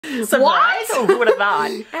Surprise? Who would have thought?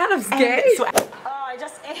 Adam's gay. I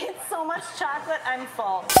just ate so much chocolate, I'm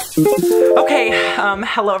full. Okay,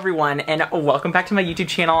 hello everyone, and welcome back to my YouTube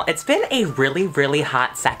channel. It's been a really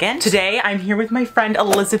hot second. Today, I'm here with my friend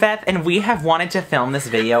Elizabeth, and we have wanted to film this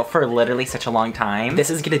video for literally such a long time. This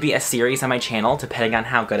is gonna be a series on my channel, depending on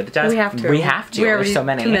how good it does. We have to. We have to. We're There's so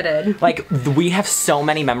many. committed. Like, we have so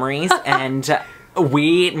many memories, and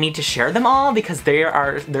we need to share them all because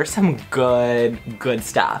there's some good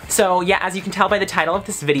stuff. So yeah, as you can tell by the title of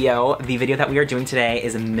this video, the video that we are doing today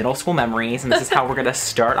is middle school memories, and this is how we're gonna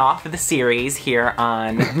start off the series here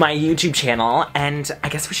on my YouTube channel. And I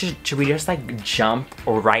guess should we just like jump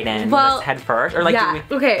right in, just head first, or like yeah.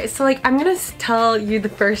 Okay, so like I'm gonna tell you the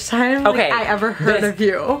first time I ever heard of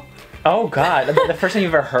you. Oh God, the first time you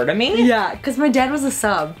ever heard of me? Yeah, because my dad was a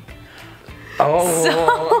sub.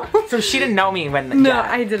 Oh, so she didn't know me when. No, yeah.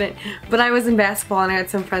 I didn't. But I was in basketball, and I had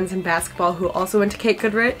some friends in basketball who also went to Kate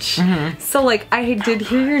Goodrich. So like I did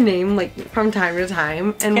hear your name like from time to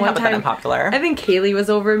time. And one time, I'm popular. I think Kaylee was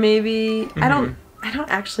over. Maybe I don't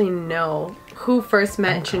actually know who first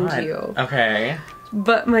mentioned you. Okay.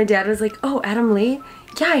 But my dad was like, "Oh, Adam Lee?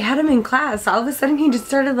 Yeah, I had him in class." All of a sudden, he just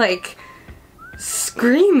started like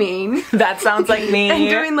screaming. That sounds like me. And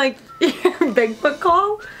doing like your Bigfoot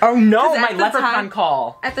call. Oh no, my leprechaun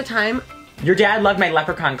call. At the time. Your dad loved my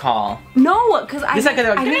leprechaun call. No, because I think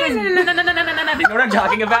no. You know what I'm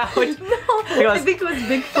talking about? No, I think it was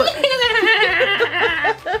Bigfoot.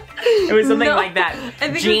 It was something like that.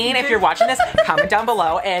 Jean, if you're watching this, comment down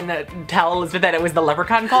below and tell Elizabeth that it was the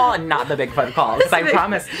leprechaun call and not the Bigfoot call. Because I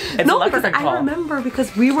promise it's the leprechaun call. I remember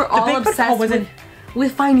because we were all obsessed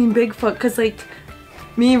with finding Bigfoot, because like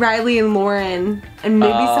me, Riley, and Lauren, and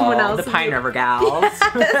maybe someone else. The Pine River gals.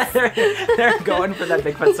 They're going for that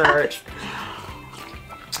Bigfoot search.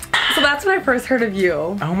 So that's when I first heard of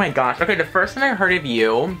you. Oh my gosh. Okay, the first time I heard of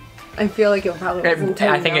you, I feel like it probably wasn't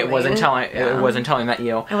until I think it wasn't until I met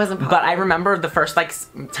you. It wasn't. But I remember the first like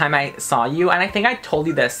time I saw you, and I think I told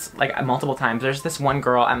you this like multiple times. There's this one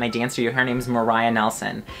girl at my dance studio. Her name is Mariah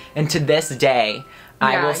Nelson, and to this day,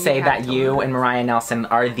 I will say that you and Mariah Nelson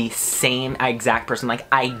are the same exact person,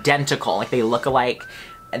 like identical. Like they look alike.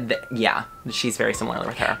 Yeah, she's very similar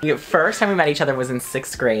with her. The first time we met each other was in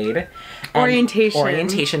 6th grade.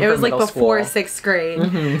 Orientation. It was like before school. 6th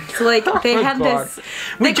grade. So like they had this.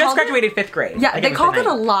 We just graduated 5th grade. Yeah, they called it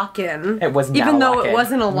a lock-in. It was not even a though lock-in. it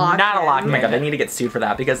wasn't a lock-in. Not a lock-in. Oh my God, they need to get sued for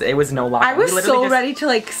that because it was no lock-in. I was so ready to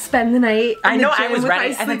like spend the night. I know, I was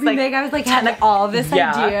ready. My sleeping bag. I was like had all this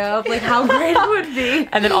idea of like how great it would be.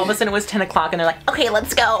 And then all of a sudden it was 10 o'clock and they're like, okay,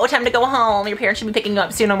 let's go. Time to go home. Your parents should be picking you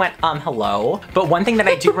up soon. I went, hello. But one thing that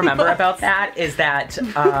I do remember about that is that,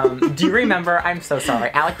 do you remember, I'm so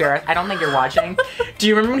sorry, Alec Barrett, I don't think you're watching. Do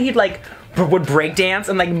you remember when he'd like, would break dance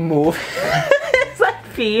and like move his like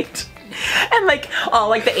feet? And like, all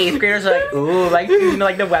like the 8th graders are like, ooh, like, you know,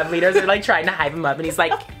 like the web leaders are like trying to hype him up and he's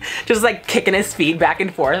like, just like kicking his feet back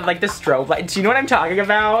and forth, like the strobe light. Do you know what I'm talking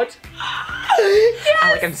about? Yes!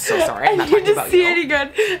 Alec, I'm so sorry, I'm not talking about you. I need to see it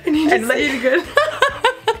again. I need to see it again.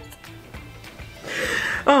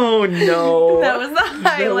 Oh no. That was the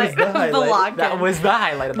highlight of the lock-in. That was the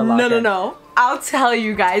highlight of the lock-in. No. I'll tell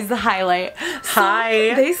you guys the highlight.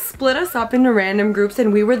 Hi. They split us up into random groups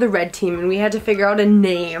and we were the red team and we had to figure out a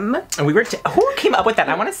name. And we were, who came up with that?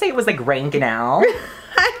 I want to say it was like Rain Canal.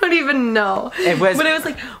 I don't even know. It was. But it was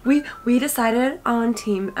like, we decided on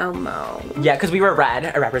Team Elmo. Yeah, because we were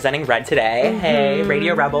red, representing red today. Hey,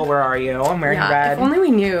 Radio Rebel, where are you? I'm wearing red. If only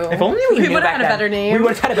we knew. If only we knew. We would have had a better name. We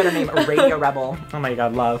would have had a better name. Radio Rebel. Oh my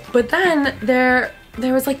God, love. But then there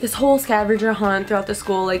was like this whole scavenger hunt throughout the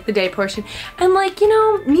school, like the day portion. And like, you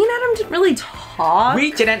know, me and Adam didn't really talk.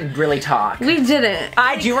 We didn't really talk. We didn't.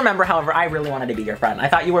 I do remember, however, I really wanted to be your friend. I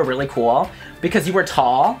thought you were really cool because you were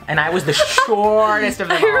tall and I was the shortest of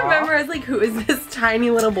them all. I remember I was like, who is this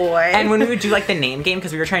tiny little boy? And when we would do like the name game,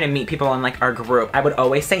 because we were trying to meet people in like our group, I would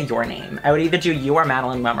always say your name. I would either do you or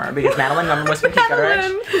Madeline Wimmer because Madeline Wimmer was from Kate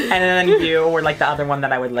Goodrich. And then you were like the other one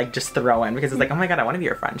that I would like just throw in because it's like, oh my God, I want to be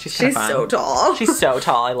your friend. She's kind of fun. so tall. She's so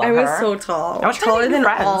tall. I love her. I was so tall. I was taller than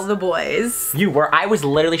all the boys. You were. I was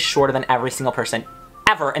literally shorter than every single person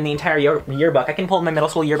ever in the entire yearbook. I can pull my middle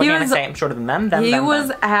school yearbook and say I'm shorter than them. He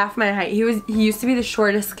was half my height. He used to be the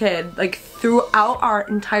shortest kid like throughout our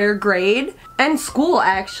entire grade and school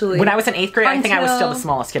actually. When I was in 8th grade, I think I was still the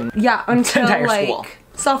smallest kid. Yeah, until entire like school.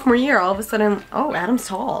 sophomore year, all of a sudden, oh, Adam's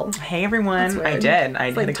tall. Hey everyone, I weird. did. I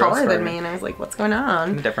He's did like a growth taller than spurt. me, and I was like, what's going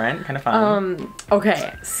on? Different, kind of fun.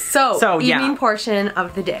 Okay, so yeah. evening portion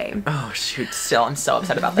of the day. Oh shoot, still, I'm so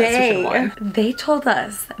upset about this. We should've won. They told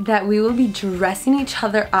us that we will be dressing each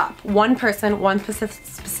other up. One person, one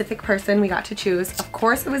specific person we got to choose. Of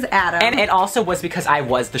course, it was Adam. And it also was because I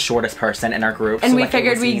was the shortest person in our group. And so we like,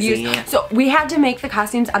 figured we'd use, so we had to make the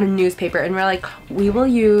costumes out of newspaper, and we're like, we will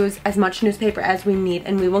use as much newspaper as we need,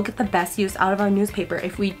 and we will get the best use out of our newspaper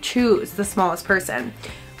if we choose the smallest person.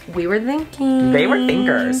 We were thinking. They were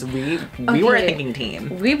thinkers. We were a thinking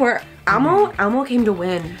team. We were. Elmo came to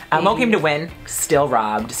win. Elmo came to win, still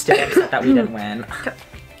robbed, still upset that we didn't win.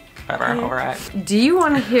 Whatever, over it. Do you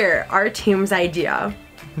want to hear our team's idea?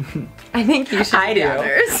 I think you should. I do.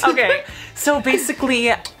 Others. Okay, so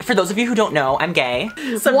basically, for those of you who don't know, I'm gay.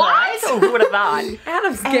 Surprise! What? Oh, who would have thought?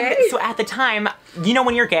 Adam's And gay. so at the time, you know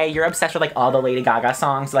when you're gay, you're obsessed with like all the Lady Gaga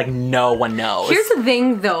songs, like no one knows. Here's the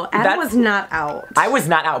thing though, Adam was not out. I was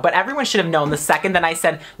not out, but everyone should have known the second that I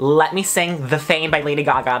said, let me sing The Fame by Lady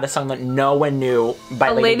Gaga, the song that no one knew by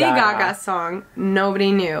A Lady Lady Gaga. Gaga song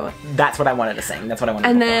nobody knew. That's what I wanted to sing. That's what I wanted to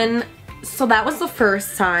And perform. then, so that was the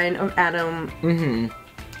first sign of Adam.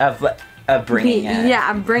 Of bringing it. Yeah,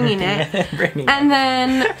 I'm bringing it. Bringing And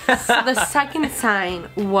then so the second sign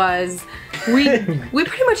was we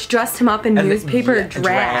pretty much dressed him up in newspaper Yeah,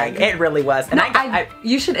 drag. It really was. And No,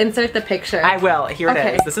 you should insert the picture. I will. Here it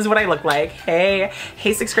Okay. is. This is what I look like. Hey,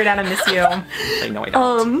 sixth grade, I miss you. Like, no, I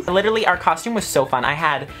don't. Literally, our costume was so fun. I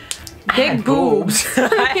had Big boobs.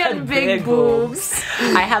 I He had big boobs.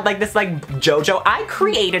 I had like this like JoJo. I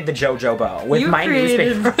created the JoJo bow with You my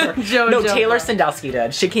created newspaper. the JoJo No, Taylor bow. Sandusky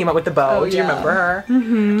did. She came up with the bow. Oh, Do you yeah. remember her?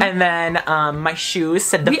 And then my shoes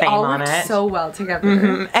said the We fame all on worked it. so well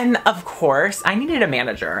together. And of course, I needed a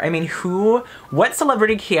manager. I mean, what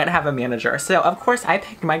celebrity can't have a manager? So of course, I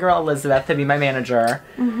picked my girl Elizabeth to be my manager.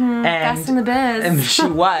 And Best in the biz. And she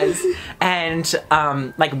was. And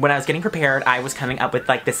like when I was getting prepared, I was coming up with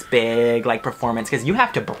like this big like performance because you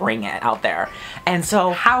have to bring it out there. And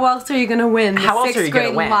so How else are you gonna win? The How else are you gonna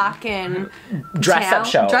sixth grade win? lock-in dress up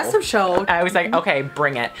show. Dress up show. I was like, okay,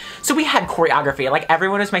 bring it. So we had choreography. Like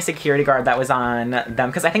everyone was my security guard that was on them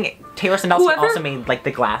because I think Taylor Sandusky Whoever- also made like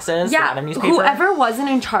the glasses. Yeah, the newspaper. whoever wasn't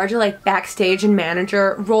in charge of like backstage and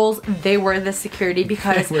manager roles, they were the security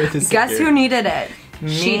because They were the guess security. who needed it?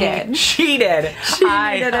 She did. She did.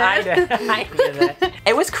 I needed it. I did. I needed it.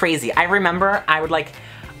 It was crazy. I remember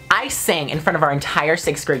I sang in front of our entire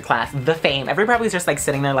sixth grade class, The Fame. Everybody was just like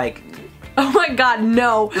sitting there like, Oh my god,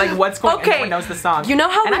 no. like what's going on? Okay. Everyone knows the song. You know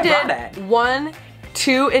how And we I brought did it. 1,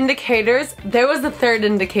 2 indicators? There was a third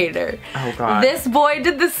indicator. Oh god. This boy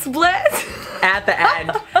did the split. At the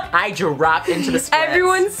end, I dropped into the splits.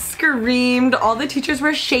 Everyone screamed. All the teachers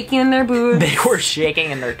were shaking in their boots. They were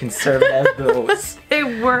shaking in their conservative boots. They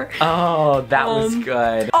were. Oh, that was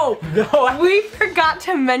good. Oh, No, we forgot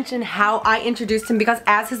to mention how I introduced him because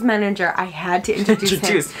as his manager, I had to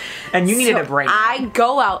introduce him. And you needed So to bring I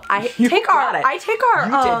go out. You take brought it. our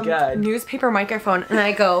You did good. newspaper microphone and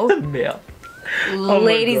I go, mail.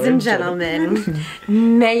 ladies God, and gentlemen,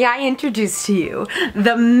 may I introduce to you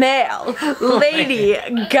the male Lady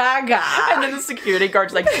Gaga. And then the security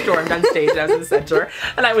guards like stormed on stage and I was in the center.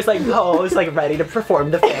 And I was like posed, like ready to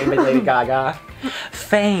perform the Fame by Lady Gaga.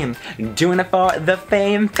 Fame, doing it for the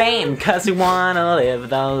fame, cause we wanna live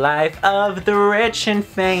the life of the rich and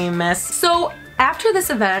famous. So after this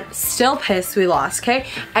event, still pissed we lost, okay?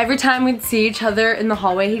 Every time we'd see each other in the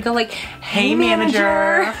hallway, he'd go like, Hey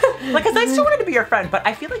manager. Like, cause I still wanted to be your friend, but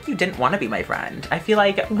I feel like you didn't want to be my friend. I feel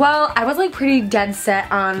like Well, I was like pretty dead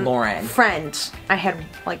set on Lauren. Friend. I had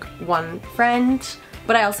like one friend,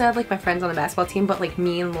 but I also had like my friends on the basketball team, but like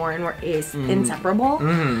me and Lauren were inseparable.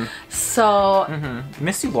 So,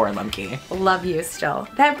 miss you, Lauren Lemke. love you still.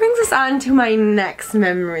 That brings us on to my next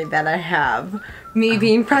memory that I have. Me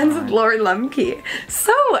being friends with Lauren Lemke.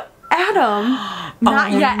 So, Adam,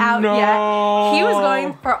 not yet out no. yet. He was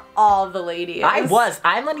going for all the ladies.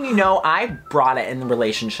 I'm letting you know I brought it in the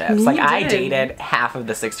relationships. Like You I did. dated half of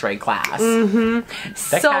the sixth grade class.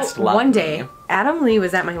 So cast loved one day, me. Adam Lee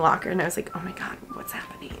was at my locker and I was like, oh my god, what's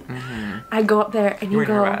happening? I go up there and You you were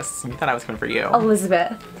go, nervous. You thought I was coming for you.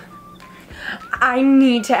 Elizabeth, I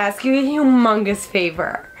need to ask you a humongous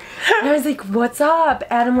favor. And I was like, what's up?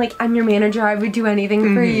 Adam, like, I'm your manager. I would do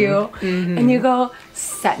anything for you. And you go,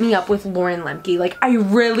 set me up with Lauren Lemke. Like, I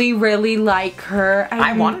really, really like her.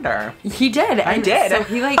 I wanted her. He did. I And did. So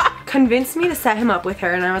he, like, convinced me to set him up with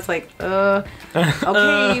her. And I was like,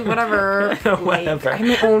 okay, whatever. Whatever. Like, I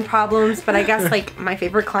have my own problems, but I guess, like, my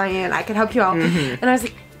favorite client, I could help you out. And I was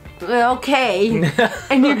like, okay.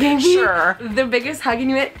 And you gave me Sure. the biggest hug and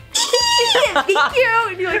you went, thank you,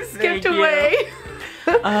 and you like skipped away.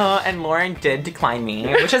 And Lauren did decline me,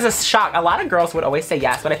 which is a shock. A lot of girls would always say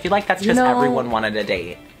yes, but I feel like that's just everyone wanted a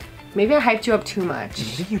date. Maybe I hyped you up too much.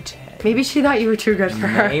 Maybe you did. Maybe she thought you were too good for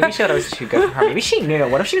her. Maybe she thought I was too good for her. Maybe she knew.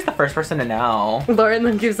 What if she was the first person to know? Lauren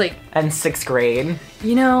then was like, In 6th grade.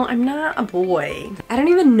 you know, I'm not a boy. I don't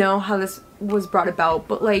even know how this was brought about,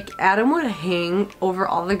 but like Adam would hang over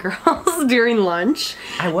all the girls during lunch.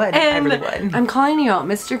 I would. I really would. I'm calling you out,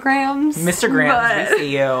 Mr. Grams. Mr. Grams, we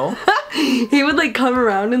see you. He would like come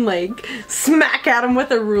around and like smack at him with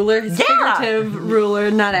a ruler, his figurative ruler,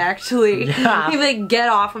 not actually. Yeah. He'd like get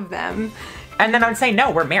off of them. And then I would say,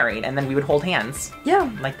 no, we're married. And then we would hold hands.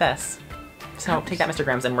 Yeah. Like this. So take that, Mr.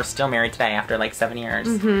 Grams, and we're still married today after like 7 years.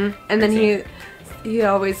 And then he'd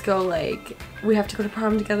always go like, we have to go to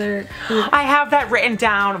prom together. I have that written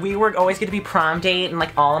down. We were always going to be prom date and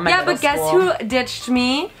like all of my middle guess school. who ditched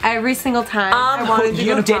me every single time I wanted to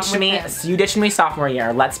go to prom ditched with me. him? You ditched me sophomore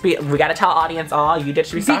year. We gotta tell audience all. You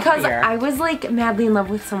ditched me sophomore Because year. I was like madly in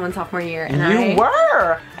love with someone sophomore year, and You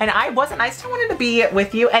were! And I wasn't. I still wanted to be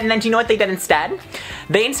with you. And then do you know what they did instead?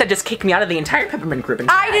 They instead just kicked me out of the entire Peppermint group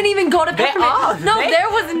instead. I didn't even go to Peppermint. There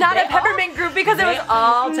was not a Peppermint group because it was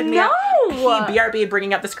all took me out. BRB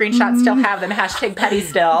bringing up the screenshots, still have them. Hashtag petty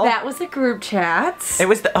still. That was a group chat. It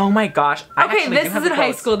was the, oh my gosh. Okay, this is in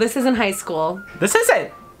high school. This is in high school. This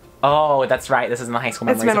isn't. Oh, that's right. This isn't the high school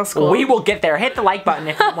memories. It's middle school. We will get there. Hit the like button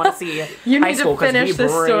if you want to see high school, because we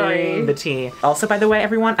bring the tea. Also, by the way,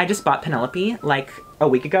 everyone, I just bought Penelope like a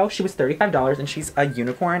week ago. She was $35 and she's a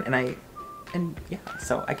unicorn, and yeah,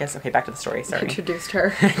 so I guess, okay, back to the story, sorry. Introduced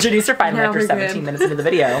her. Introduced her finally Now after we're 17 good. minutes into the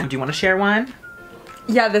video. Do you want to share one?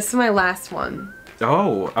 Yeah, this is my last one.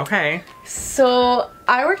 Oh, okay. So,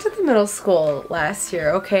 I worked at the middle school last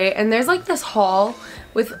year, okay? And there's like this hall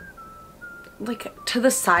with, like, to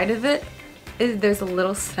the side of it, there's a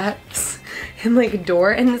little steps and like a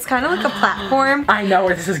door, and it's kind of like a platform. I know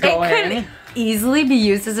where this is going. It could easily be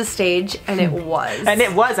used as a stage, and it was. And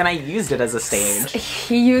it was, and I used it as a stage.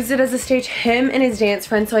 He used it as a stage, him and his dance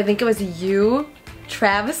friend, so I think it was you,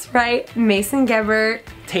 Travis Wright, Mason Gebert,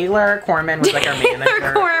 Taylor Corman was like our manager.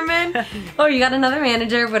 Taylor Corman. Oh, you got another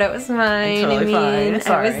manager, but it was mine. Totally fine. I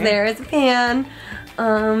Sorry. was there as a fan.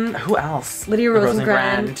 Who else? Lydia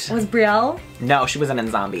Rosengrant. Was Brielle? No, she wasn't in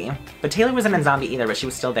Zombie. But Taylor wasn't in Zombie either, but she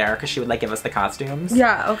was still there because she would like give us the costumes.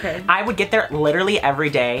 Yeah, okay. I would get there literally every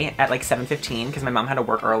day at like 7:15 because my mom had to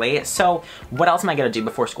work early. So what else am I gonna do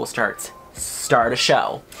before school starts? Start a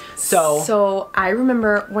show. So I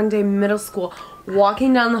remember one day middle school,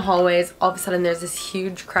 walking down the hallways, all of a sudden there's this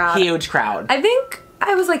huge crowd. Huge crowd. I think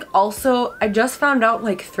I was like I just found out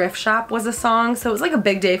like Thrift Shop was a song, so it was like a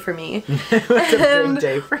big day for me. It was a big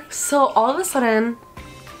day for So all of a sudden,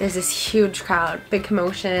 there's this huge crowd, big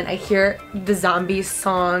commotion. I hear the Zombies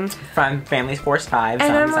song. From Families Force 5, And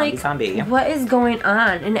Zombie, I'm Zombie, like, Zombie. what is going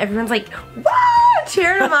on? And everyone's like, wah!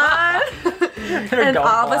 Cheering them on. And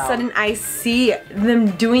all of a sudden, I see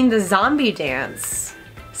them doing the zombie dance.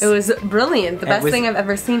 It was brilliant. The best thing I've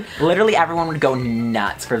ever seen. Literally everyone would go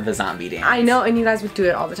nuts for the zombie dance. I know, and you guys would do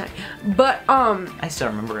it all the time. But, I still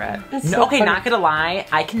remember it. so Okay, funny. not gonna lie,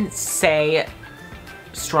 I can say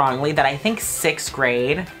strongly that I think 6th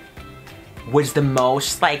grade was the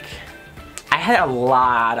most, like, I had a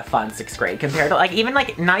lot of fun 6th grade compared to, like, even,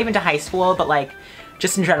 like, not even to high school, but, like,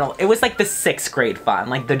 just in general, it was, like, the 6th grade fun.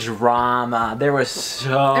 Like, the drama. There was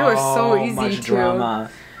so easy, much too. drama.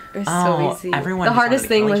 it was so easy. Everyone The just hardest wanted to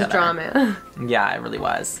thing kill was each other. drama. Yeah, it really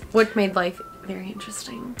was. Which made life very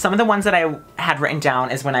interesting. Some of the ones that I had written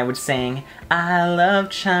down is when I would sing, I love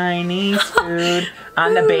Chinese food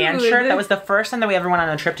on the band shirt. That was the first time that we ever went on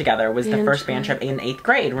a trip together, was the first band trip in 8th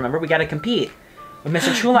grade. Remember, we got to compete with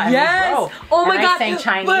Mr. Chula and Yes! Bro. Oh my and god! I sang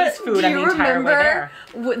Chinese But food do on you the entire way there.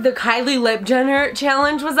 remember the Kylie Lip Jenner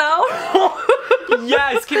challenge was out?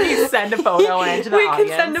 Yes, can we send a photo into the audience? We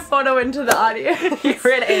can send a photo into the audience. Here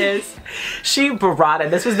it is. She brought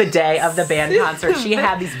it. This was the day of the band concert. She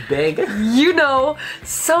had these big... You know,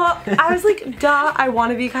 so I was like, duh, I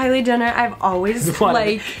want to be Kylie Jenner. I've always,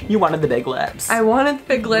 You wanted the big lips. I wanted the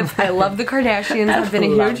big lips. I love the Kardashians. I've been a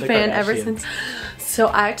Love huge the fan ever Kardashians. since.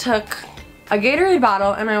 So I took a Gatorade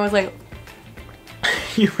bottle and I was like,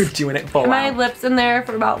 You were doing it full my out. lips in there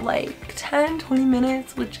for about like 10-20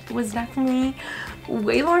 minutes, which was definitely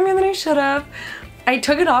way longer than I should have. I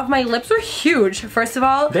took it off. My lips were huge, first of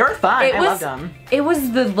all. They were fun. I loved them. It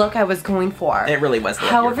was the look I was going for. It really was the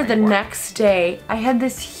look you were However, the going for. next day, I had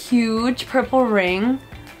this huge purple ring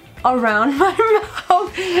around my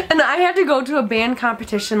mouth, and I had to go to a band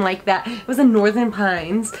competition like that. It was in Northern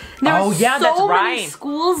Pines. There Oh were yeah, so that's many right.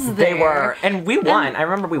 schools there. They were, and we won. I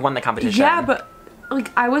remember we won the competition. Yeah, but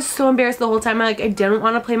like I was so embarrassed the whole time. I didn't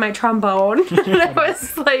want to play my trombone. And I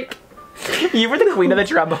was like, you were the queen of the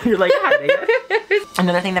trombone. You're like hiding it.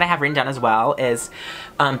 Another thing that I have written down as well is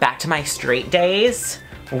back to my straight days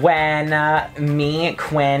when me,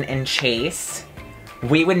 Quinn, and Chase,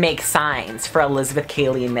 we would make signs for Elizabeth,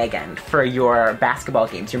 Kaylee, and Megan for your basketball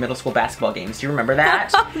games, your middle school basketball games. Do you remember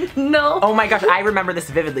that? No. Oh my gosh, I remember this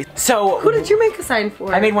vividly. So Who did you make a sign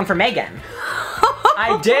for? I made one for Megan.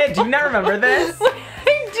 I did. Do you not remember this?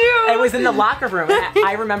 I do. It was in the locker room. And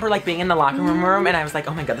I remember like being in the locker room and I was like,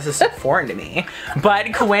 oh my god, this is so foreign to me.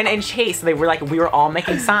 But Quinn and Chase, they were like, we were all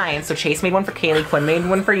making signs. So Chase made one for Kaylee, Quinn made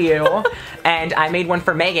one for you, and I made one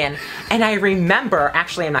for Megan. And I remember,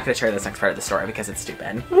 actually, I'm not going to share this next part of the story because it's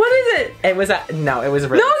stupid. What is it? It was no, it was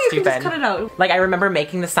really stupid. No, you can just cut it out. Like I remember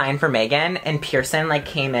making the sign for Megan, and Pearson like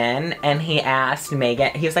came in and he asked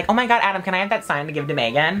Megan. He was like, "Oh my god, Adam, can I have that sign to give to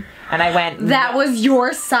Megan?" And I went, That was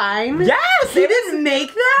your sign? yes. He didn't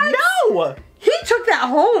make that? No. He took that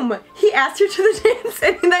home. He asked her to the dance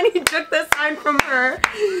and then he took the sign from her.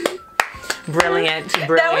 Brilliant,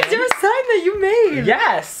 brilliant. That was your sign that you made.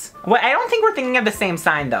 Yes. Well, I don't think we're thinking of the same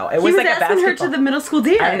sign though. It He was was like a asking basketball. her to the middle school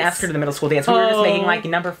dance. I didn't ask her to the middle school dance. We were just making like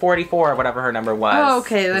number 44 or whatever her number was. Oh,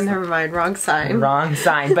 okay, then never mind. Wrong sign. Wrong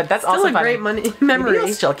sign, but that's Still also a funny. great memory. Maybe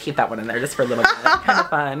I'll still keep that one in there just for a little bit. Kind of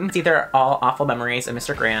fun. It's either all awful memories of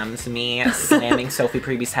Mr. Graham's, me slamming Sophie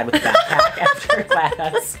Preby's head with a backpack after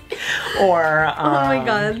class, or Oh my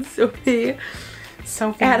god, Sophie.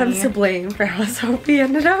 Sophie. Adam's to blame for how Sophie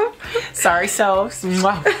ended up. Sorry, so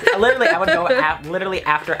literally, I would go literally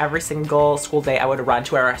after every single school day. I would run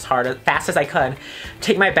to her as fast as I could,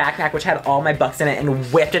 take my backpack, which had all my books in it, and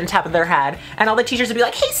whipped it on top of their head. And all the teachers would be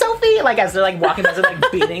like, "Hey, Sophie!" Like as they're like walking by, they're like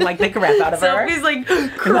beating like the crap out of her. Sophie's like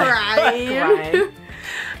crying.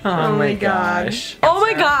 Oh my gosh. Oh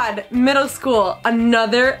my god, middle school,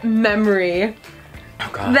 another memory Oh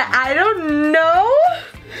god. that I don't know.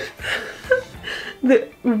 The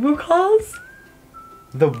ubu calls?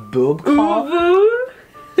 The boob call?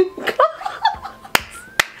 Ubu?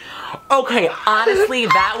 Okay, honestly,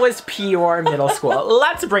 that was pure middle school.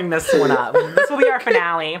 Let's bring this one up. This will be our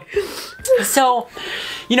finale. So,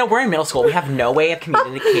 you know, we're in middle school. We have no way of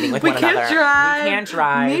communicating with one another. Drive. We can't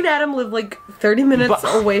drive. Me and Adam live like 30 minutes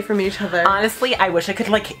away from each other. Honestly, I wish I could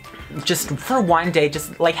like just for one day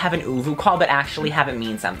just like have an uvu call but actually have it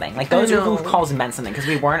mean something. Like those uvu calls meant something because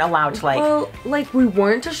we weren't allowed to like Well, like we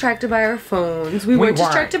weren't distracted by our phones. We weren't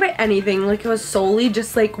distracted by anything. Like it was solely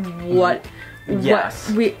just like what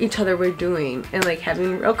we each other were doing and like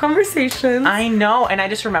having real conversations. I know, and I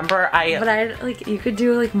just remember But I like you could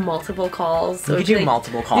do like multiple calls. So you could do like,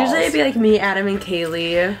 multiple calls. Usually it'd be like me, Adam, and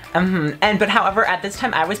Kaylee. But however, at this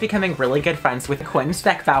time I was becoming really good friends with Quinn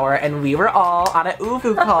Speckbauer, and we were all on a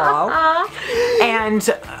uvu call. And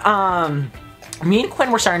me and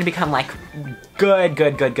Quinn were starting to become like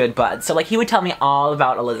good buds. So like he would tell me all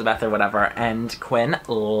about Elizabeth or whatever, and Quinn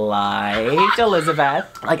liked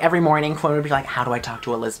Elizabeth. Like every morning Quinn would be like, how do I talk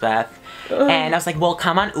to Elizabeth? And I was like, well,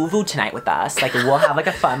 come on uvu tonight with us. Like we'll have like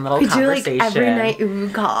a fun little conversation. Do like every night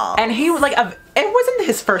uvu call. And he was like, it wasn't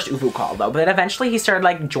his first uvu call though, but eventually he started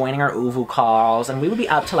like joining our uvu calls, and we would be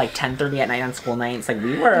up to like 10:30 at night on school nights. Like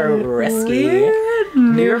we were risky. We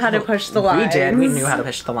knew how to push the lines. We did. We knew how to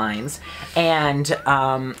push the lines. And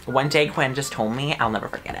one day Quinn just told me, I'll never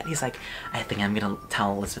forget it. He's like, I think I'm gonna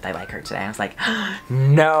tell Elizabeth I like her today. I was like,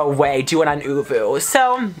 no way, do it on uvu.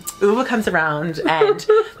 So uvu comes around, and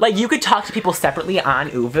like you could talk to people separately on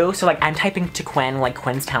uvu. So like I'm typing to Quinn, like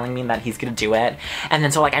Quinn's telling me that he's gonna do it, and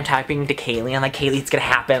then so like I'm typing to Kaylee, and like Kaylee, it's gonna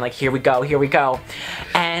happen. Like here we go.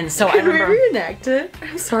 And so I remember. Can we reenact it?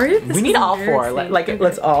 I'm sorry if this we need is all four. embarrassing. Like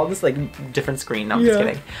let's all just like different screen. No, I'm just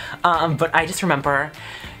kidding. But I just remember.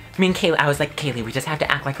 Me and Kaylee, I was like, Kaylee, we just have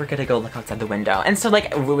to act like we're gonna go look outside the window. And so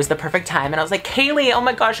like, it was the perfect time, and I was like, Kaylee, oh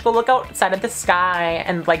my gosh, go look outside at the sky.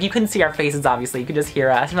 And like, you couldn't see our faces, obviously, you could just hear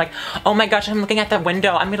us. And I'm like, oh my gosh, I'm looking at the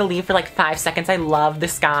window. I'm gonna leave for like 5 seconds. I love the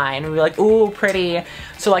sky. And we were like, ooh, pretty.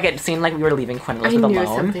 So like, it seemed like we were leaving Quinn Elizabeth alone.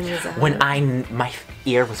 Something was up. When my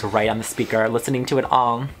ear was right on the speaker, listening to it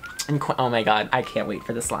all. And Quinn, oh my god, I can't wait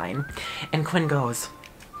for this line. And Quinn goes,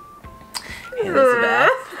 hey, Elizabeth.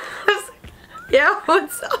 Yeah,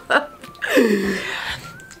 what's up?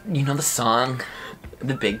 You know the song,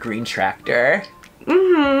 The Big Green Tractor?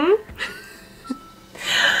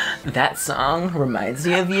 That song reminds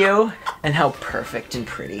me of you and how perfect and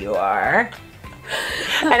pretty you are.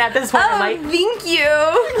 And at this point, I'm like, thank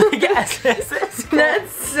you. yes, this is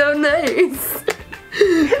That's so nice.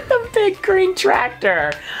 the big green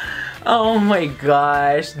tractor. Oh my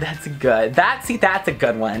gosh, that's good. That's a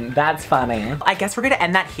good one. That's funny. I guess we're gonna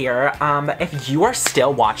end that here. If you are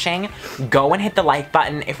still watching, go and hit the like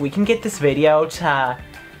button. If we can get this video to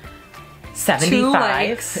 75. 2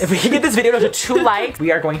 likes. If we can get this video to 2 likes,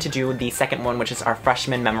 we are going to do the second one, which is our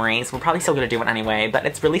freshman memories. We're probably still gonna do it anyway, but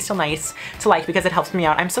it's really still nice to like because it helps me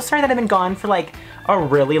out. I'm so sorry that I've been gone for like a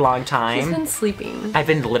really long time. He's been sleeping. I've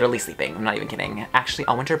been literally sleeping. I'm not even kidding. Actually,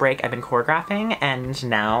 all winter break, I've been choreographing, and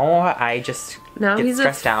now I just get he's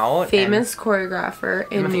stressed out. Famous choreographer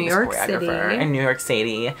in New York City. In New York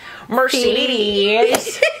City.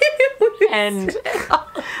 Mercedes. And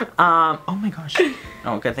oh my gosh.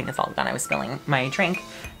 Oh, good thing it's all gone. I was spilling my drink.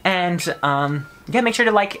 And yeah, make sure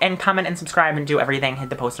to like and comment and subscribe and do everything.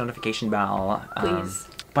 Hit the post notification bell. Please.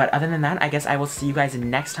 But other than that, I guess I will see you guys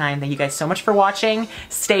next time. Thank you guys so much for watching.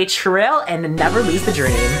 Stay trill and never lose the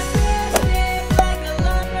dream.